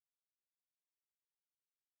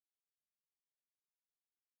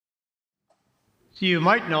So you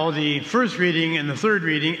might know the first reading and the third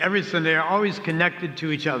reading every Sunday are always connected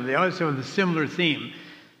to each other. They always have a similar theme.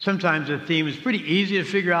 Sometimes the theme is pretty easy to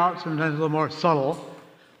figure out, sometimes a little more subtle.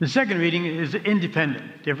 The second reading is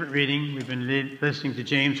independent, different reading. We've been listening to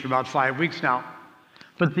James for about 5 weeks now.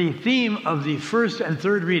 But the theme of the first and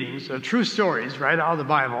third readings, so true stories right out of the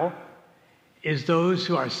Bible, is those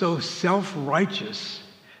who are so self-righteous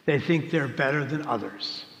they think they're better than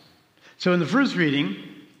others. So in the first reading,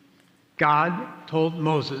 God told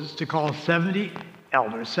Moses to call 70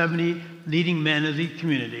 elders, 70 leading men of the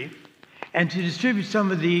community, and to distribute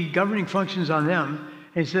some of the governing functions on them.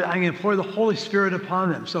 And he said, I'm going to pour the Holy Spirit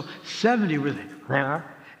upon them. So 70 were there,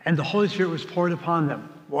 and the Holy Spirit was poured upon them.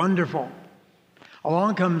 Wonderful.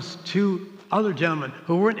 Along comes 2 other gentlemen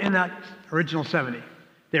who weren't in that original 70.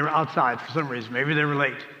 They were outside for some reason. Maybe they were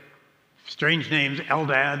late. Strange names,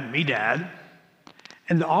 Eldad, Medad.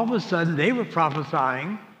 And all of a sudden, they were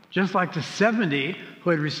prophesying just like the 70 who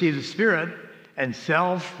had received the Spirit, and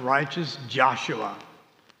self-righteous Joshua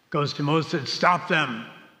goes to Moses and said, stop them.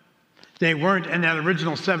 They weren't in that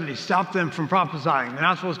original 70. Stop them from prophesying. They're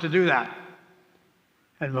not supposed to do that.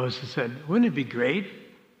 And Moses said, wouldn't it be great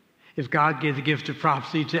if God gave the gift of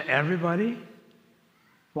prophecy to everybody?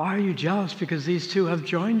 Why are you jealous? Because these 2 have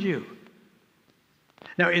joined you.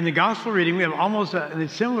 Now, in the gospel reading, we have almost a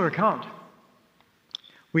similar account.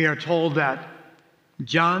 We are told that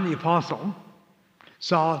John the Apostle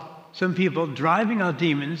saw some people driving out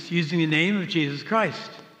demons using the name of Jesus Christ.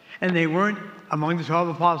 And they weren't among the 12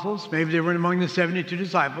 apostles. Maybe they weren't among the 72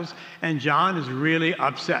 disciples. And John is really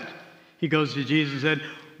upset. He goes to Jesus and said,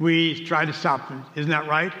 we tried to stop them. Isn't that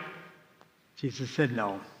right? Jesus said,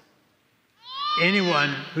 no.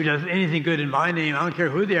 Anyone who does anything good in my name, I don't care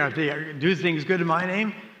who they are, if they do things good in my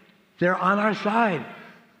name, they're on our side.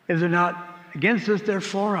 If they're not against us, they're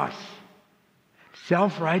for us.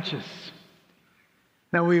 Self-righteous.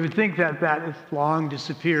 Now, we would think that that has long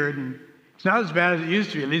disappeared, and it's not as bad as it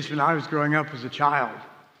used to be, at least when I was growing up as a child.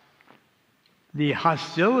 The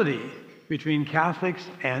hostility between Catholics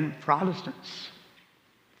and Protestants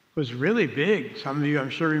was really big. Some of you, I'm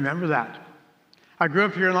sure, remember that. I grew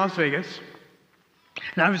up here in Las Vegas,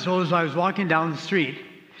 and I was told as I was walking down the street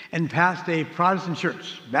and past a Protestant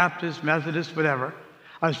church, Baptist, Methodist, whatever,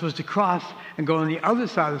 I was supposed to cross and go on the other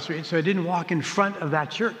side of the street so I didn't walk in front of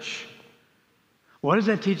that church. What does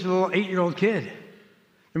that teach a little 8-year-old kid?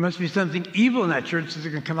 There must be something evil in that church so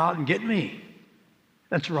they're going to come out and get me.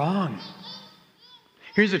 That's wrong.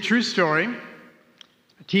 Here's a true story,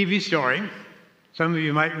 a TV story. Some of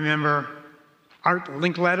you might remember Art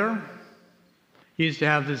Linkletter. He used to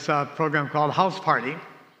have this program called House Party.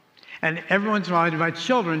 And every once in a while, he'd invite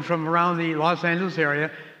children from around the Los Angeles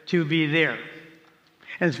area to be there.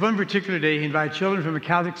 And this one particular day, he invited children from a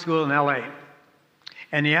Catholic school in LA.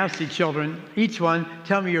 And he asked the children, each one,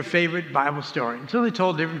 tell me your favorite Bible story. And so they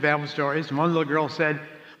told different Bible stories. And one little girl said,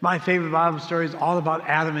 my favorite Bible story is all about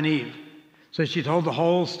Adam and Eve. So she told the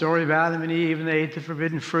whole story of Adam and Eve, and they ate the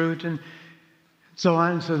forbidden fruit, and so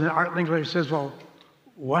on. So then Art Linkletter says, well,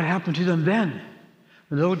 what happened to them then?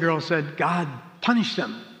 The little girl said, God punished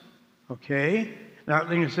them. Okay. And Art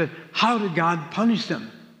Linkletter said, how did God punish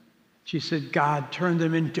them? She said, God turned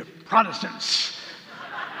them into Protestants.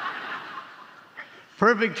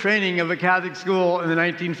 Perfect training of a Catholic school in the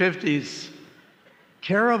 1950s.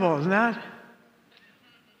 Terrible, isn't that?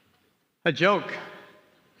 A joke.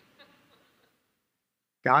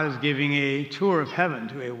 God is giving a tour of heaven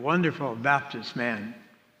to a wonderful Baptist man.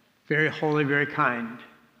 Very holy, very kind.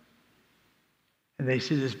 And they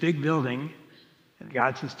see this big building, and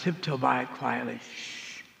God says, tiptoe by it quietly.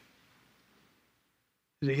 Shh.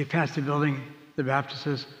 As they get past the building, the Baptist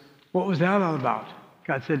says, what was that all about?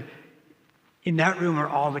 God said, in that room are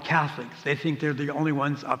all the Catholics. They think they're the only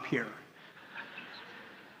ones up here.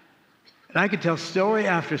 And I could tell story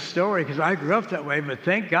after story because I grew up that way, but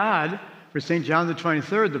thank God for St. John the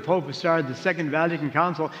 23rd, the Pope who started the Second Vatican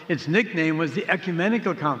Council. Its nickname was the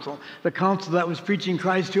Ecumenical Council, the council that was preaching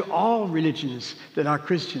Christ to all religions that are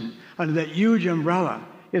Christian under that huge umbrella.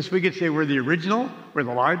 Yes, we could say we're the original, we're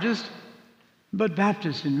the largest, but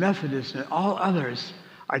Baptists and Methodists and all others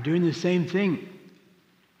are doing the same thing.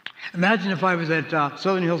 Imagine if I was at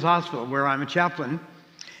Southern Hills Hospital, where I'm a chaplain,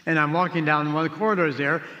 and I'm walking down one of the corridors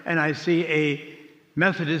there, and I see a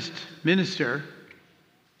Methodist minister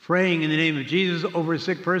praying in the name of Jesus over a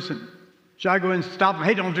sick person. Should I go and stop him?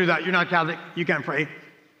 Hey, don't do that. You're not Catholic. You can't pray.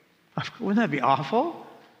 Wouldn't that be awful?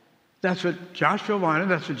 That's what Joshua wanted.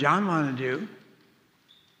 That's what John wanted to do.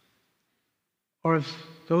 Or if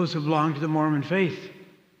those who belong to the Mormon faith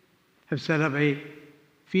have set up a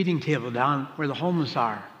feeding table down where the homeless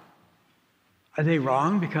are. Are they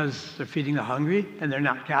wrong because they're feeding the hungry and they're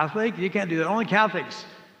not Catholic? You can't do that. Only Catholics.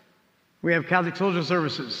 We have Catholic social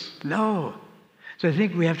services. No. So I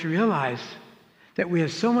think we have to realize that we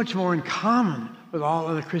have so much more in common with all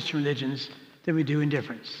other Christian religions than we do in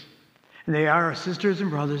difference. And they are our sisters and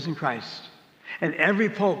brothers in Christ. And every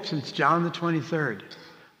pope since John the 23rd,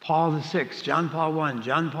 Paul the 6th, John Paul I,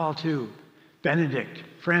 John Paul II, Benedict,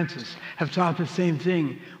 Francis, have taught the same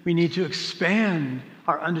thing. We need to expand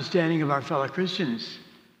our understanding of our fellow Christians.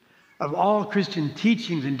 Of all Christian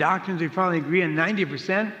teachings and doctrines, we probably agree on 90%.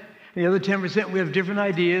 And the other 10%, we have different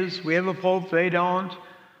ideas. We have a pope, they don't.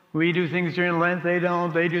 We do things during Lent, they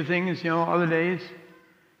don't. They do things, other days.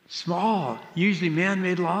 Small, usually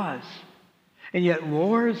man-made laws. And yet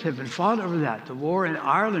wars have been fought over that. The war in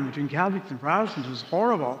Ireland between Catholics and Protestants was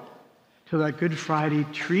horrible till that Good Friday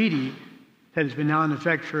Treaty that has been now in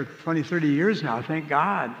effect for 20, 30 years now, thank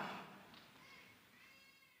God.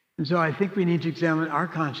 And so I think we need to examine our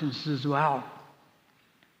consciences as well.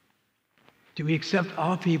 Do we accept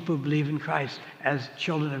all people who believe in Christ as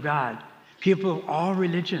children of God? People of all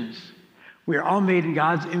religions. We are all made in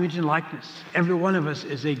God's image and likeness. Every one of us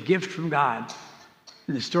is a gift from God.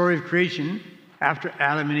 In the story of creation, after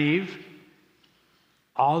Adam and Eve,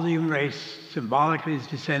 all the human race symbolically is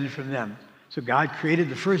descended from them. So God created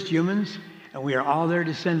the first humans, and we are all their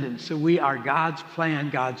descendants. So we are God's plan,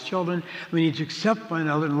 God's children. We need to accept one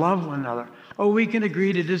another and love one another. Oh, we can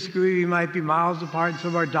agree to disagree. We might be miles apart in some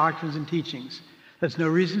of our doctrines and teachings. That's no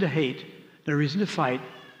reason to hate, no reason to fight,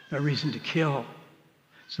 no reason to kill.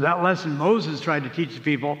 So that lesson Moses tried to teach the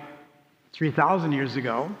people 3,000 years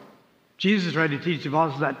ago, Jesus tried to teach the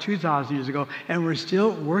apostles that 2,000 years ago, and we're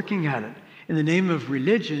still working at it. In the name of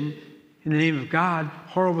religion, in the name of God,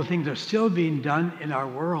 horrible things are still being done in our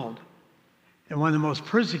world. And one of the most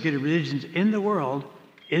persecuted religions in the world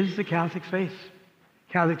is the Catholic faith.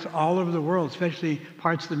 Catholics all over the world, especially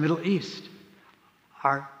parts of the Middle East,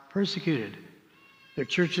 are persecuted. Their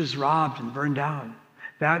churches robbed and burned down.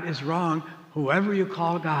 That is wrong. Whoever you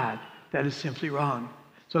call God, that is simply wrong.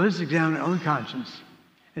 So let's examine our own conscience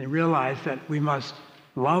and realize that we must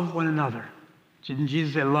love one another. Didn't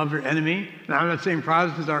Jesus say, love your enemy? And I'm not saying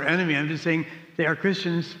Protestants are our enemy. I'm just saying they are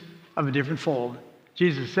Christians of a different fold.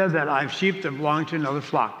 Jesus said that I have sheep that belong to another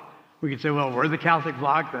flock. We could say, well, we're the Catholic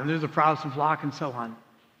flock, then there's a Protestant flock, and so on.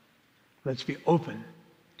 Let's be open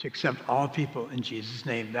to accept all people in Jesus'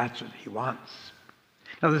 name. That's what he wants.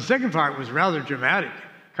 Now, the second part was rather dramatic.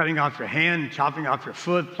 Cutting off your hand, chopping off your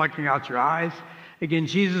foot, plucking out your eyes. Again,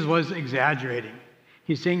 Jesus was exaggerating.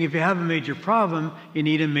 He's saying if you have a major problem, you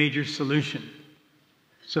need a major solution.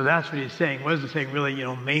 So that's what he's saying. He wasn't saying really,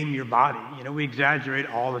 maim your body. We exaggerate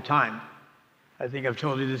all the time. I think I've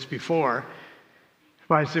told you this before. If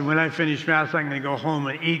I said, when I finish Mass, I'm going to go home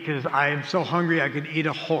and eat because I am so hungry I could eat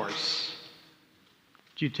a horse.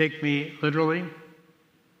 Do you take me literally?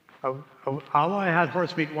 Although I had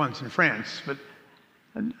horse meat once in France, but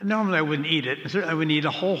normally I wouldn't eat it. Certainly I wouldn't eat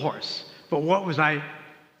a whole horse. But what was I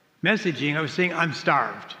messaging? I was saying, I'm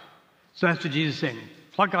starved. So that's what Jesus is saying.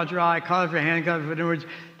 Pluck out your eye, cut off your hand, cut off your... In other words,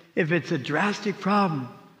 if it's a drastic problem,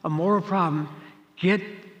 a moral problem, get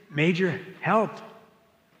major help.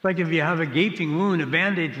 It's like if you have a gaping wound, a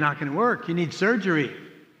Band-Aid's not going to work. You need surgery.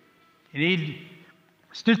 You need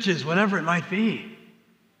stitches, whatever it might be.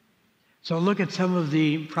 So look at some of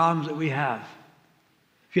the problems that we have.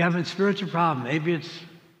 If you have a spiritual problem, maybe it's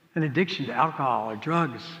an addiction to alcohol or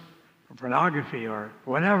drugs or pornography or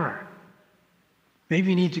whatever. Maybe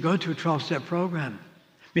you need to go to a 12-step program.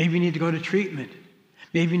 Maybe you need to go to treatment.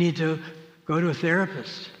 Maybe you need to go to a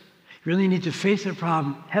therapist. You really need to face the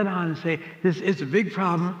problem head on and say, this is a big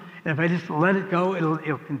problem, and if I just let it go,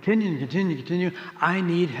 it'll continue and continue and continue. I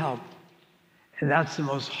need help. And that's the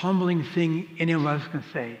most humbling thing any of us can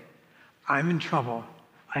say. I'm in trouble.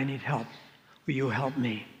 I need help. Will you help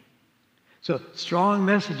me? So strong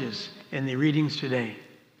messages in the readings today.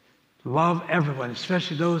 Love everyone,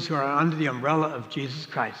 especially those who are under the umbrella of Jesus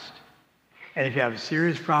Christ. And if you have a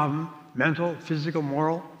serious problem, mental, physical,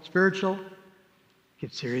 moral, spiritual,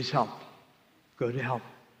 get serious help. Go to help.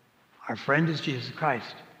 Our friend is Jesus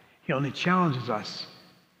Christ. He only challenges us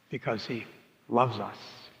because he loves us.